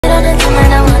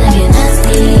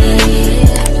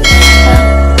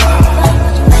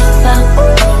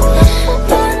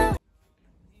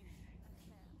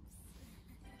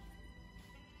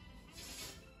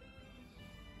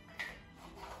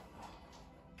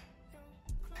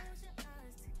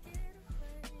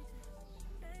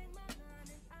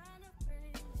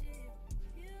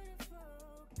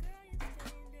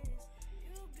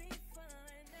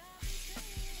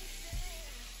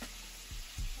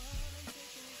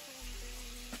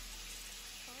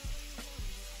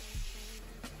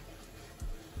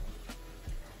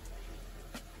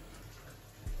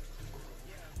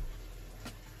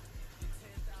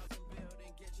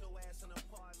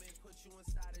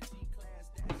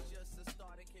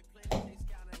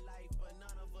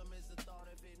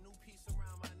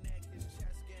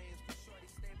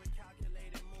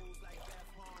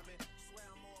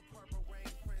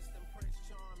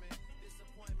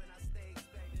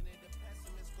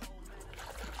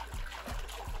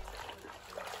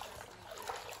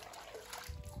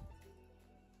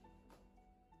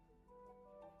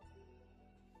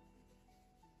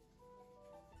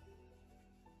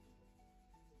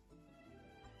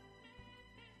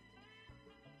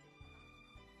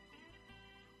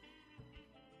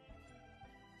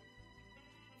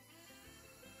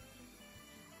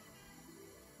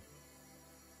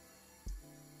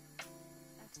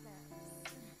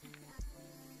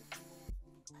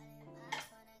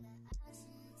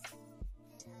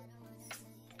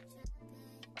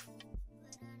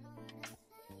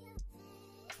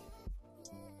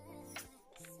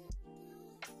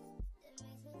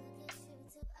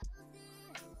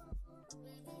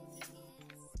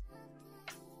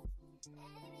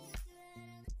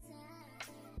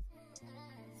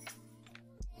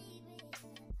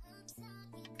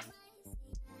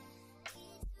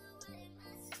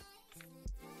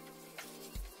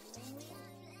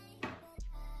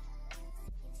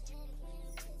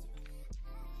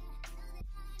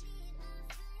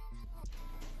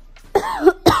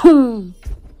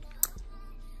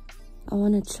I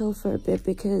want to chill for a bit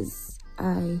because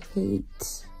I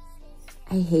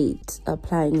hate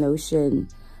applying lotion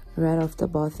right off the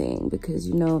bathing, because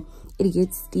you know it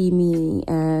gets steamy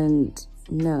and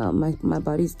no, my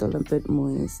body's still a bit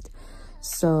moist.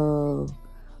 So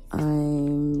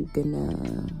I'm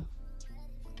gonna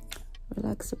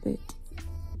relax a bit.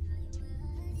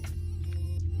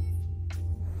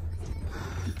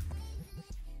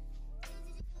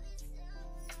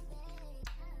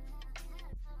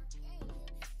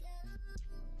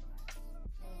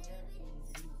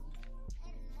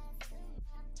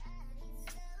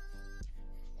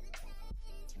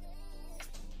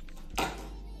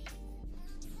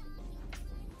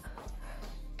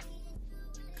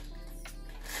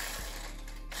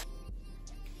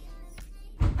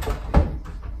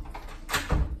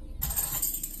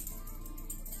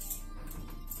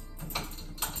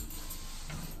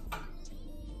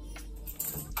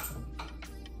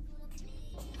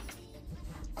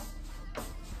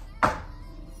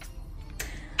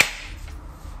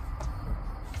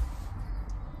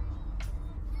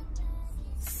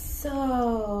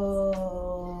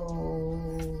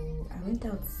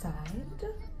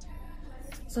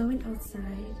 So I went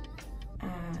outside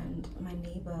and my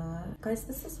neighbor, guys,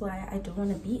 this is why I don't want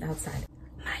to be outside.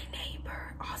 My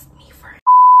neighbor asked me for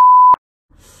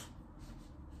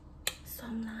so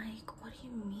I'm like, what do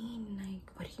you mean?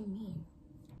 Like, what do you mean?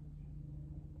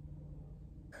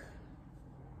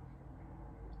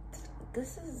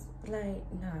 This is like,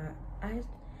 nah, I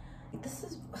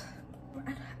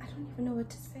don't even know what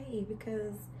to say,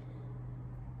 because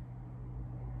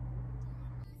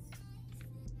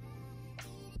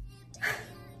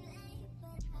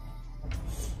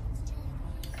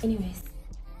anyways.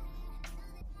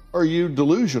 Are you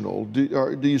delusional?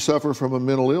 Do you suffer from a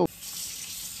mental illness?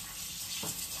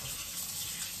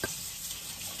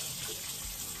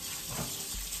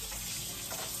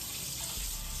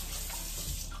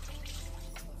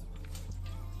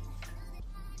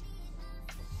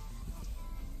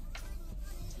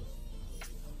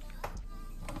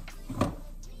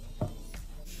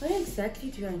 What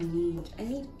exactly do I need? I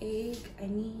need egg, I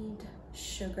need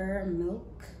sugar,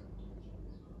 milk,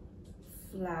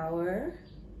 flour,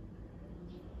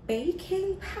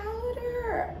 baking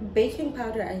powder,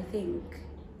 I think.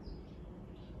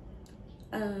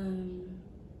 I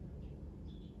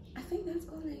think that's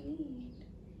all I need.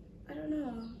 I don't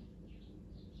know.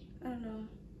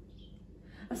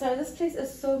 I'm sorry, this place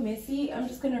is so messy. I'm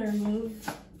just gonna remove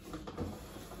this.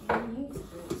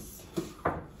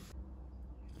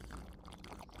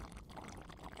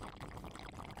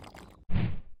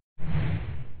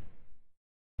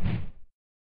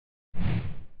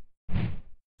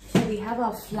 So we have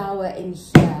our flour in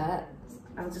here.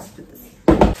 I'll just put this.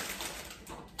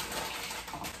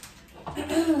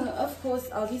 Of course,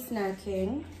 I'll be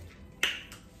snacking.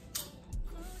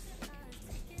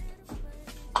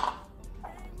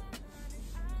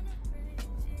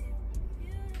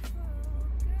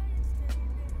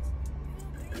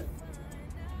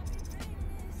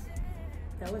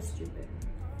 That was stupid.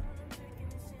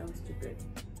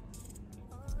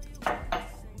 I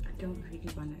don't really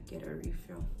want to get a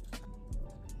refill.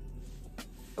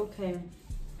 Okay.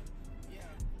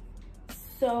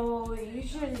 So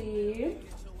usually,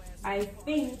 I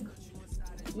think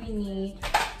we need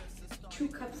 2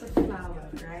 cups of flour,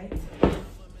 right?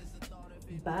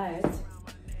 But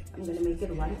I'm gonna make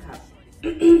it 1 cup.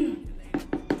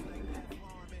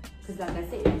 Because like I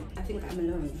said, I think I'm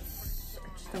alone. I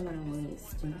just don't want to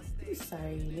waste, you know?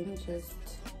 Sorry, let me just,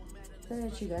 so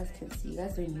that you guys can see. You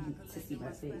guys don't need to see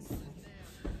my face.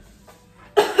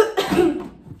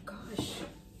 Gosh.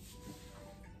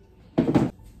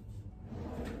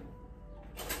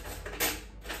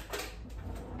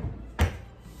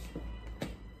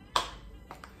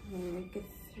 I'm gonna make it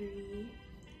 3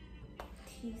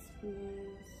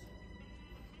 teaspoons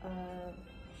of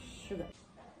sugar.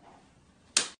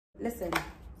 Listen,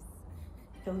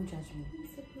 don't judge me.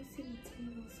 It's supposed to be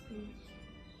tablespoons.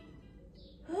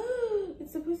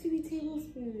 It's supposed to be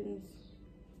tablespoons.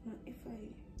 Not if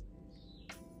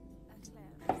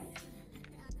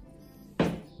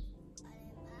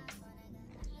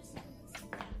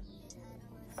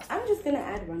I'm just gonna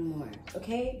add one more,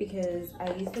 okay? Because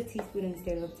I used a teaspoon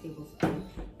instead of a tablespoon,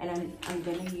 and I'm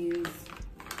gonna use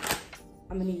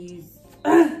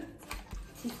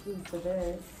teaspoon for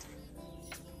this.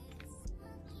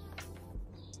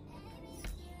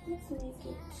 Let's make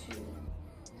it two.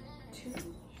 Should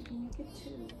we make it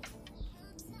two?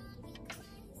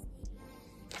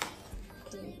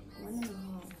 Okay, 1.5.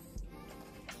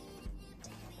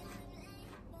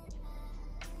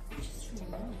 Just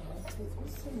remember, we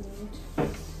also need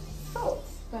salt,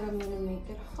 but I'm gonna make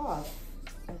it half.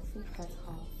 I think that's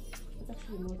half. It's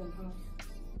actually more than half.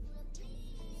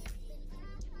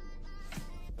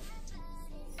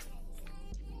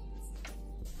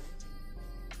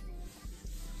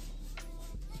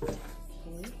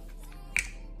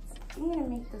 I'm gonna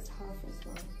make this half as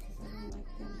well because I don't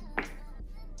like them.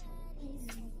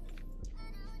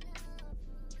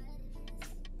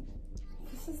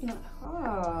 This is not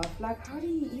half. Like, how do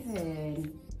you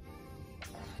even?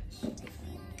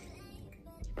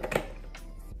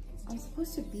 I'm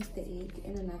supposed to beat the egg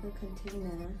in another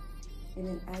container and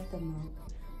then add the milk,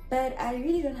 but I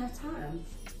really don't have time.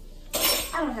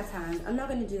 I don't have time. I'm not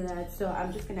gonna do that, so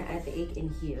I'm just gonna add the egg in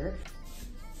here.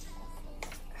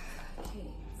 Okay.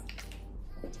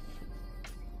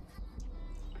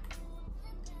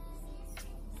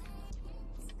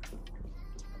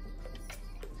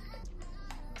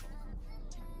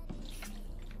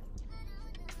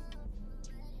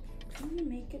 I'm gonna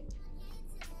make it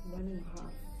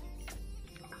 1.5.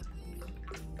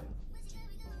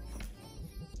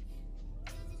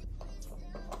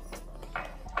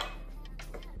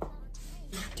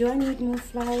 Do I need more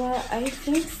flour? I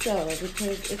think so,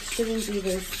 because it shouldn't be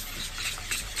this.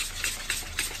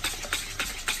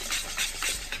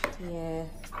 Yeah,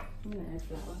 I'm gonna add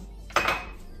flour.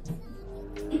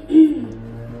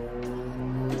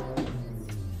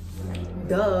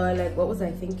 Duh, like what was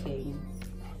I thinking?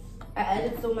 I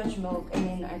added so much milk and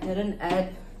then I didn't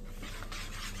add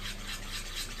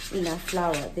enough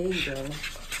flour. There you go.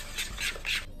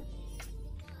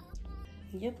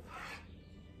 Yep.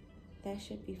 That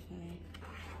should be fine.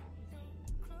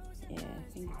 Yeah, I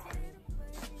think it's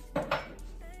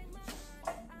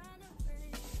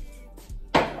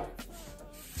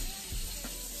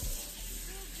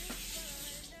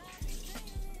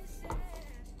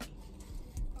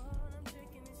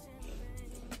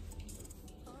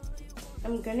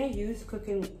I'm gonna use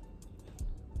cooking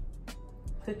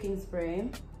spray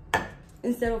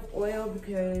instead of oil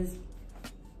because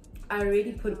I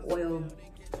already put oil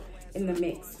in the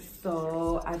mix,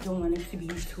 so I don't want it to be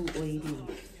too oily.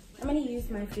 I'm gonna use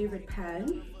my favorite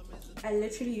pan. I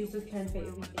literally use this pan for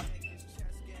everything.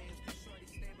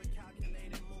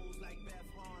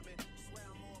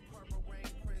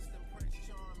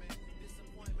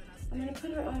 I'm gonna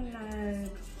put it on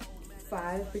like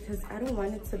 5 because I don't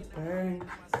want it to burn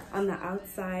on the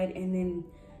outside and then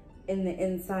in the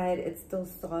inside it's still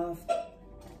soft.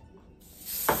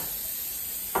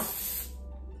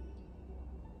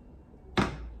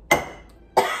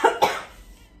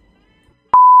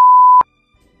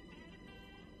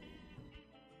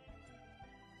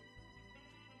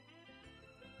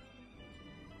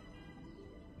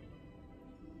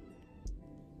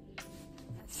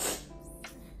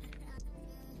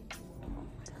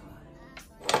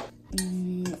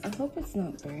 I hope it's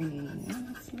not burning. No,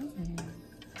 it's not.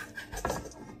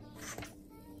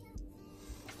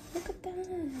 Look at that.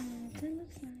 That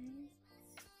looks nice.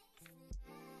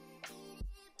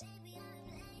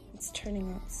 It's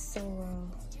turning out so well.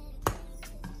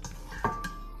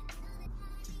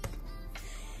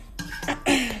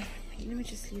 Let me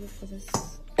just leave it for this.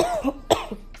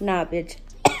 Nah, bitch.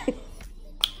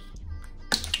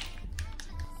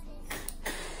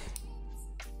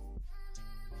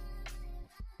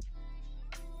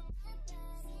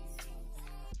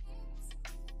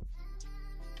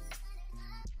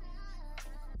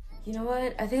 You know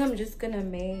what? I think I'm just gonna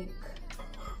make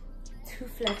 2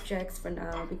 flapjacks for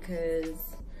now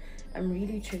because I'm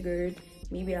really triggered.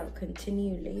 Maybe I'll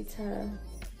continue later.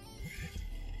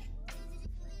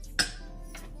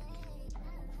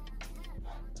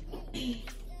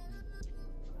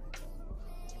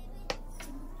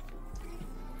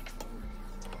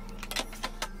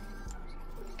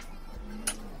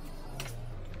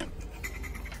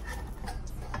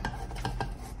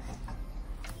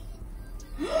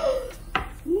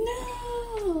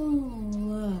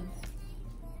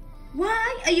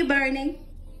 Are you burning?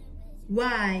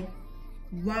 Why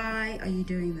are you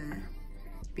doing that?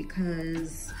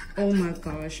 because oh my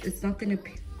gosh, it's not gonna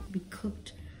be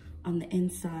cooked on the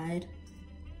inside.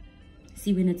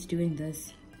 See when it's doing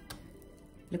this,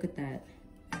 look at that.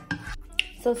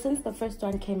 So since the first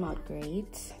one came out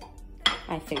great,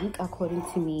 I think, according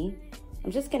to me,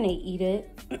 I'm just gonna eat it.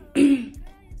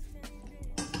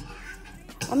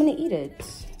 I'm gonna eat it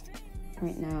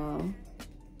right now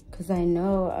because I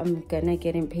know I'm gonna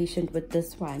get impatient with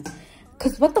this one.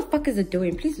 Because what the fuck is it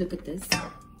doing? Please look at this.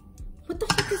 What the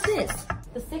fuck is this?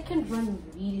 The second one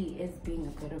really is being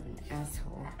a bit of an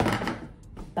asshole,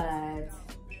 but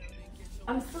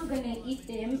I'm still gonna eat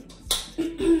them.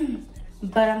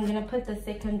 But I'm gonna put the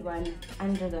second one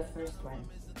under the first one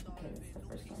because the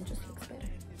first one just looks better.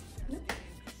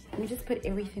 Let me just put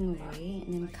everything away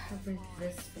and then cover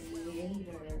this for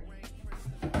later.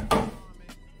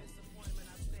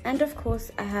 And of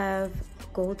course I have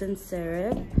golden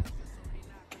syrup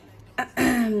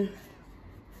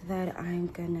that I'm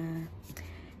gonna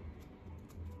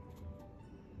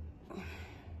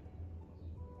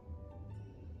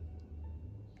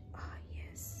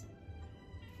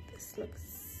looks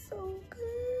so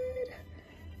good.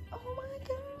 Oh my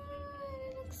god,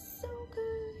 it looks so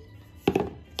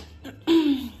good.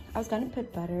 I was gonna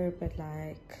put butter, but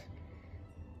like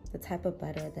the type of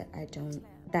butter that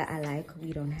I like,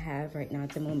 we don't have right now at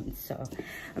the moment, so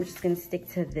I'm just gonna stick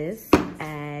to this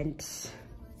and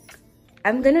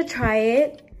I'm gonna try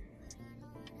it.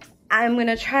 I'm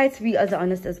gonna try to be as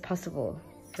honest as possible,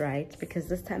 right? Because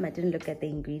this time I didn't look at the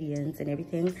ingredients and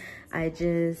everything. I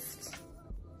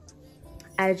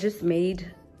just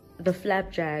made the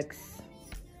flapjacks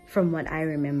from what I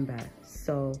remember.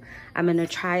 So I'm gonna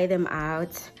try them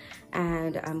out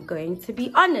and I'm going to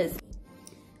be honest.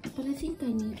 But I think I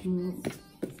need more,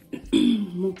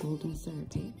 more golden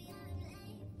syrup, eh?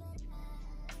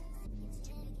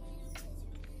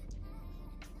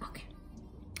 Okay.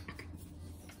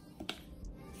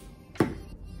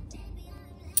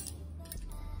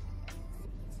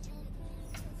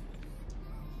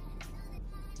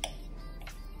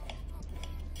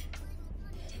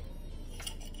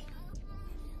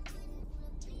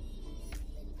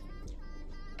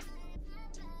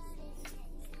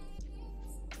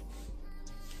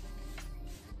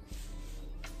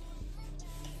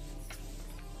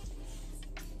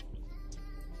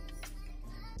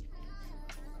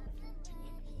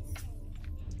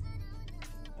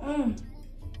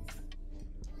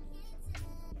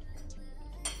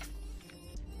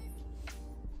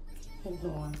 Hold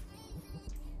on.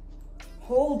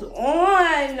 Hold on.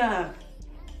 I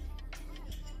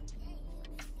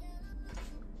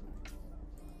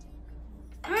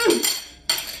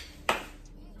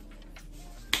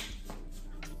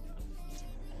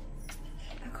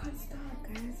can't stop,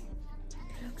 guys.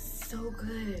 It looks so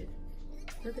good.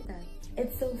 Look at that.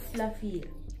 It's so fluffy.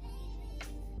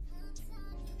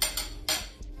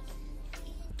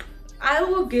 I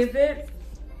will give it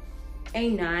a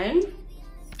 9.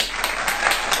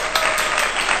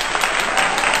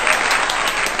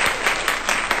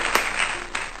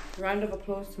 Round of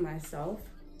applause to myself.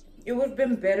 It would have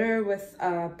been better with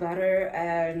butter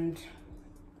and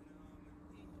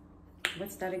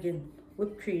what's that again?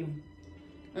 Whipped cream.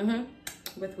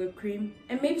 With whipped cream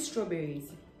and maybe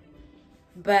strawberries.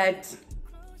 But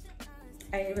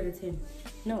I give it a 10.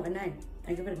 No, a 9.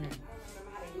 I give it a 9. I don't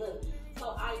remember how they look. So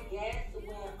I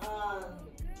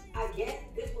guess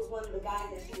this was one of the guys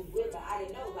that she was with, but I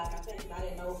didn't know. Like I said, I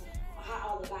didn't know how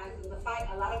all the guys was in the fight.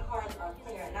 A lot of cars are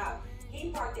clearing out. He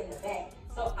parked in the back.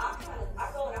 So I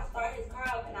go and I start his car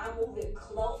up and I move it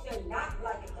closer, not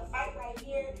like it's a fight right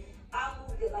here. I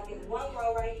moved it like it's one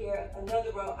row right here,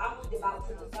 another row. I moved it about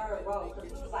to the 3rd row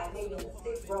because we was like maybe in the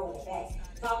 6th row in the back.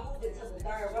 So I moved it to the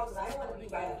 3rd row because I didn't want to be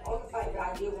right up on the fight, but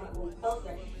I did want to move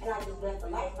closer and I just left the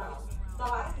lights on. So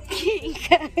I see.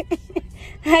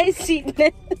 Hi,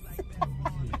 sweetness.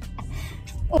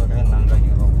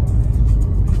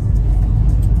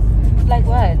 Like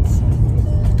what?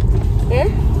 Yeah?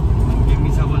 Give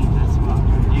me someone that's smart.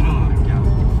 You know,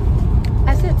 yeah.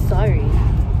 I said sorry.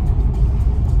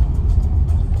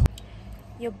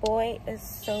 Your boy is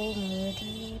so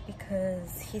moody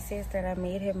because he says that I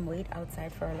made him wait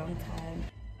outside for a long time.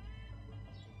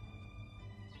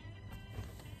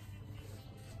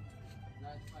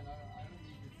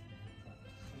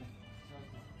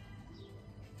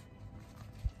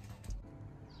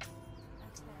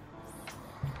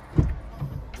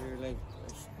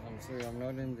 I'm sorry, I'm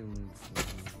not in the mood.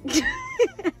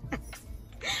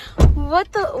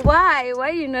 What the? Why? Why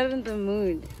are you not in the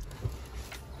mood?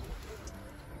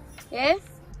 Yeah?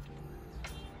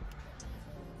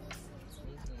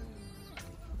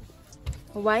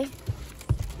 Why?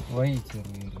 Why you tell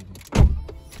me?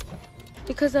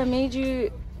 Because I made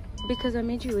you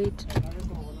wait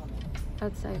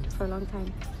outside for a long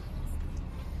time.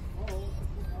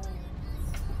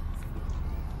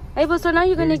 Hey, but so now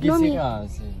you're gonna ignore me.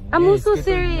 I'm also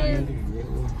serious.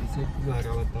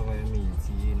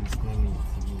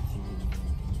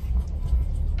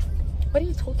 What are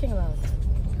you talking about?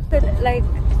 But like,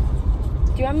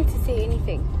 do you want me to say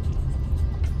anything?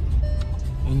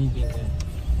 Anything.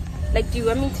 Like, do you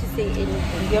want me to say anything? Do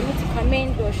you want me to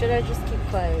comment, or should I just keep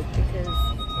quiet? Because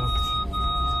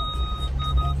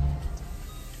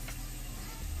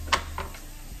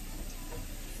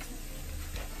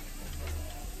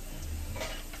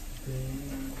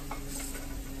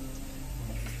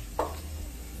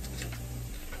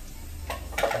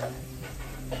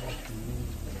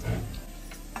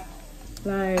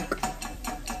like,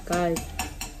 guys,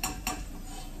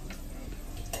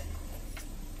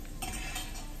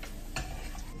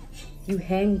 you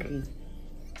hungry?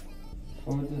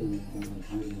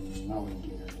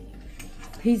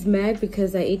 He's mad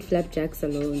because I ate flapjacks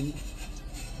alone.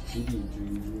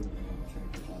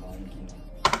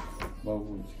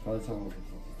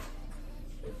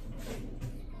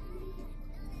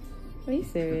 Are you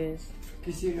serious?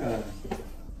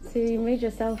 So you made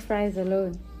yourself fries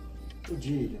alone?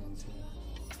 It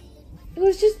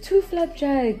was just 2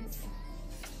 flapjacks.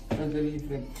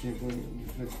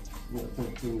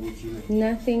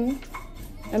 Nothing.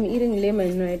 I'm eating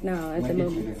lemon right now at the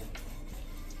moment.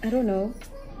 I don't know.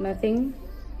 Nothing.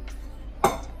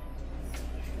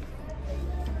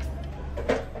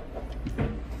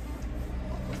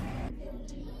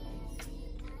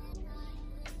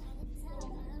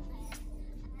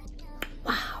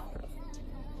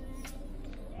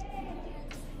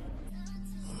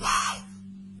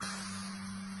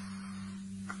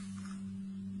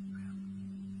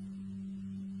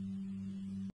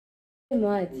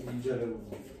 What?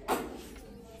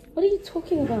 What are you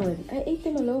talking about? I ate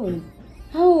them alone.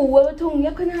 How? I don't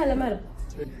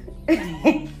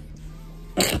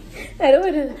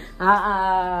want to.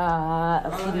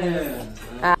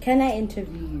 Can I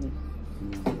interview you?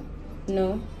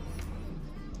 No?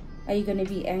 Are you gonna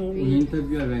be angry?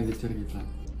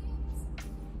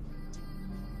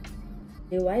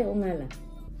 Why ongala?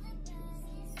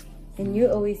 And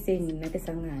you're always saying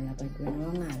nakasangala, but when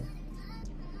ongala.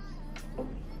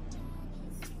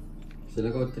 Sila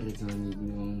ko terus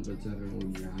yung pacar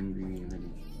udah hungry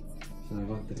tadi. Sila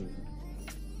ko terus.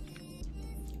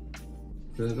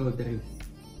 Sila ko terus.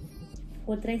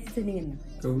 What rice is it?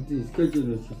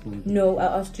 No,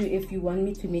 I asked you if you want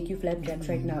me to make you flapjacks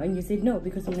right now, and you said no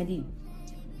because I'm not eat.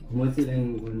 Mati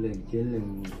lang ulit,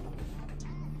 kailan?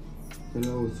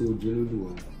 Kalau suji lu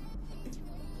dua.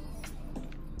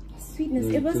 Sweetness,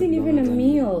 it wasn't even a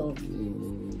meal.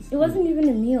 It wasn't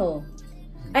even a meal.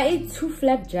 I ate 2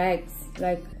 flapjacks.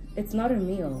 Like, it's not a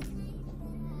meal.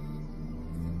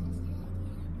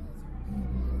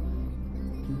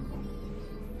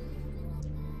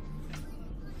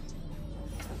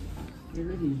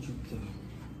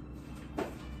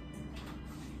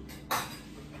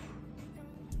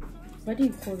 What do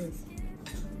you call this?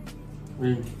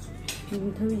 Wait.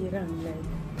 You tell me like.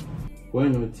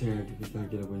 When you tell people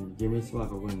to give me swag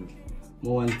when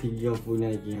more one thing you're full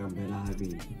like you're better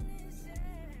having.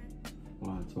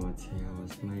 What else?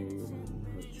 My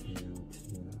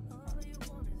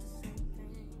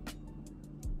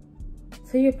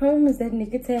So your problem is that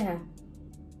Nikateha.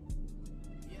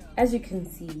 As you can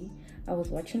see, I was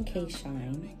watching K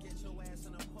Shine.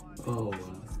 Oh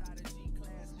wow.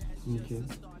 Okay.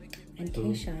 And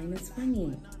K Shine is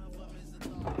funny.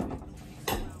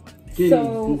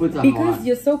 So because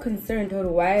you're so concerned,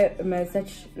 why am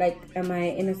I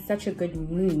in such a good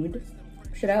mood?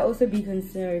 Should I also be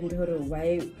concerned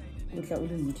why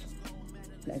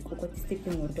like what is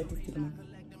sticking or what is sticking?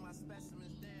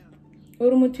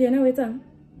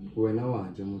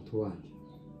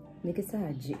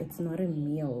 It's not a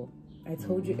meal. I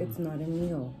told you it's not a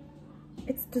meal.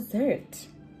 It's dessert.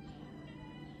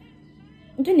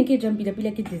 Dessert.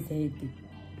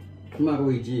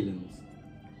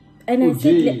 And I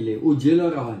said,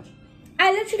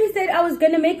 I literally said I was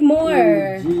gonna make more.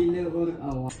 Yeah, I don't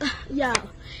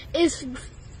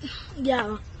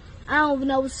even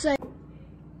know what to say.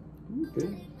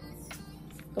 Okay.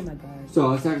 Oh my god. So I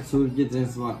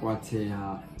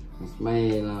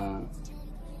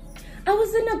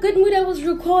was in a good mood. I was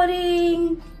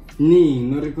recording.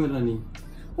 No recording.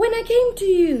 When I came to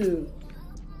you.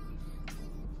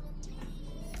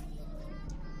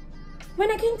 When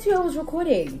I came to you, I was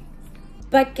recording.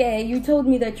 But you told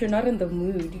me that you're not in the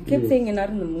mood. You kept saying you're not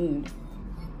in the mood.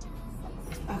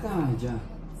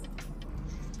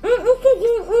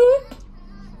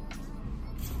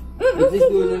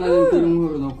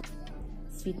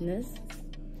 Sweetness,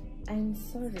 I'm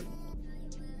sorry.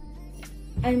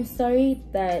 I'm sorry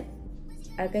that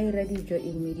I got ready to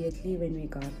immediately when we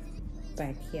got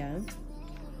back here.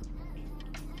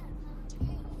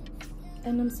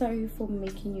 And I'm sorry for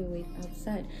making you wait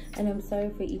outside. And I'm sorry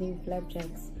for eating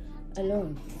flapjacks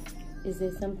alone. Is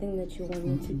there something that you want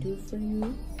me to do for you?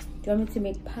 Do you want me to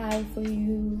make pie for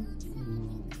you?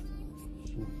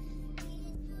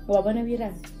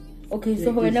 Okay,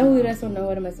 so when I will rest on now,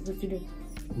 what am I supposed to do?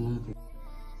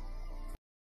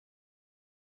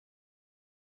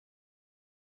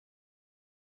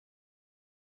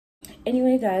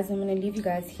 Anyway, guys, I'm gonna leave you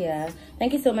guys here.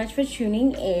 Thank you so much for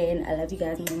tuning in. I love you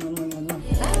guys.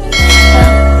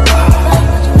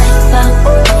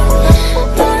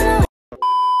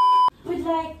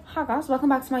 Hi guys, welcome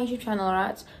back to my YouTube channel,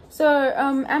 right? So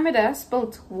Amida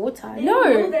spilled water. They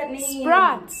don't know that name.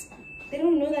 Sprite. They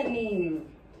don't know that name.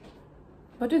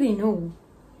 What do they know?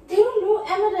 They don't know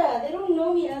Amida. They don't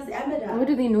know me as Amida. What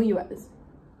do they know you as?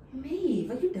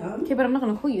 Maeve, are you dumb? Okay, but I'm not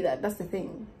gonna call you that. That's the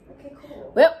thing. Okay,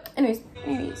 cool. Well, anyways,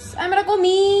 I'm gonna go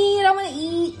meet. I wanna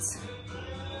eat.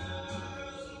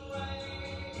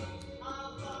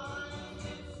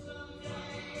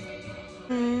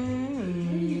 What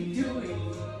are you doing?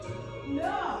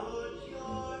 No.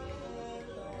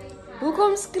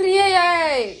 Hoekom skree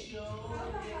jy?